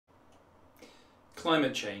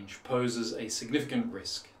Climate change poses a significant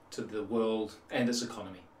risk to the world and its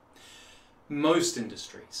economy. Most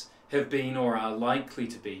industries have been or are likely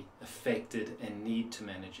to be affected and need to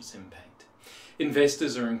manage its impact.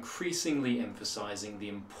 Investors are increasingly emphasizing the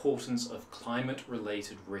importance of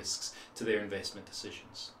climate-related risks to their investment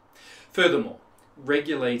decisions. Furthermore,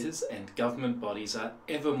 regulators and government bodies are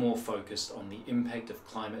ever more focused on the impact of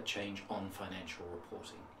climate change on financial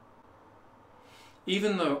reporting.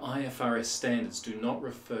 Even though IFRS standards do not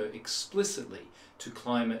refer explicitly to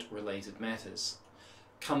climate-related matters,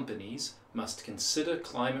 companies must consider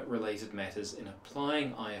climate-related matters in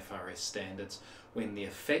applying IFRS standards when the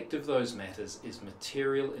effect of those matters is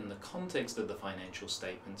material in the context of the financial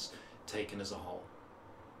statements taken as a whole.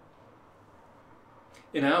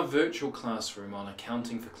 In our virtual classroom on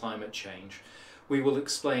accounting for climate change, we will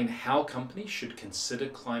explain how companies should consider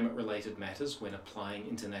climate-related matters when applying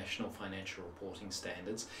international financial reporting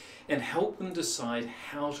standards and help them decide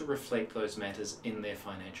how to reflect those matters in their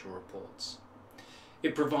financial reports.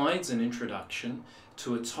 It provides an introduction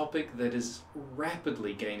to a topic that is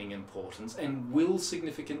rapidly gaining importance and will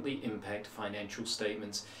significantly impact financial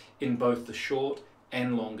statements in both the short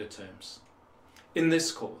and longer terms. In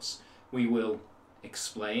this course, we will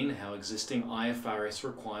explain how existing IFRS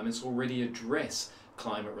requirements already address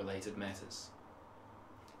climate-related matters.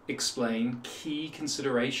 Explain key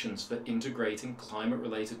considerations for integrating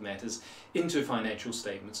climate-related matters into financial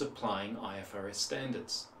statements applying IFRS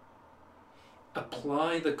standards.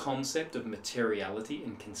 Apply the concept of materiality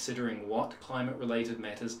in considering what climate-related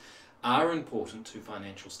matters are important to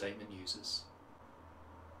financial statement users.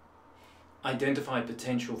 Identify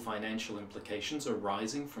potential financial implications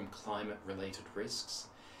arising from climate-related risks,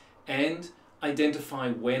 and identify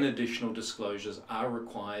when additional disclosures are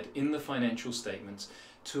required in the financial statements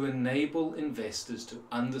to enable investors to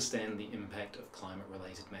understand the impact of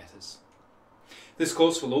climate-related matters. This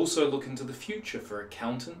course will also look into the future for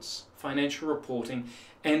accountants, financial reporting,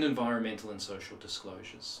 and environmental and social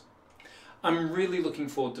disclosures. I'm really looking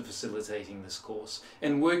forward to facilitating this course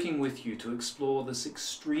and working with you to explore this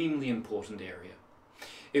extremely important area.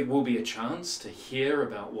 It will be a chance to hear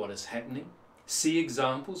about what is happening, see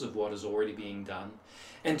examples of what is already being done,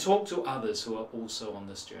 and talk to others who are also on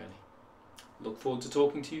this journey. Look forward to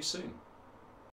talking to you soon.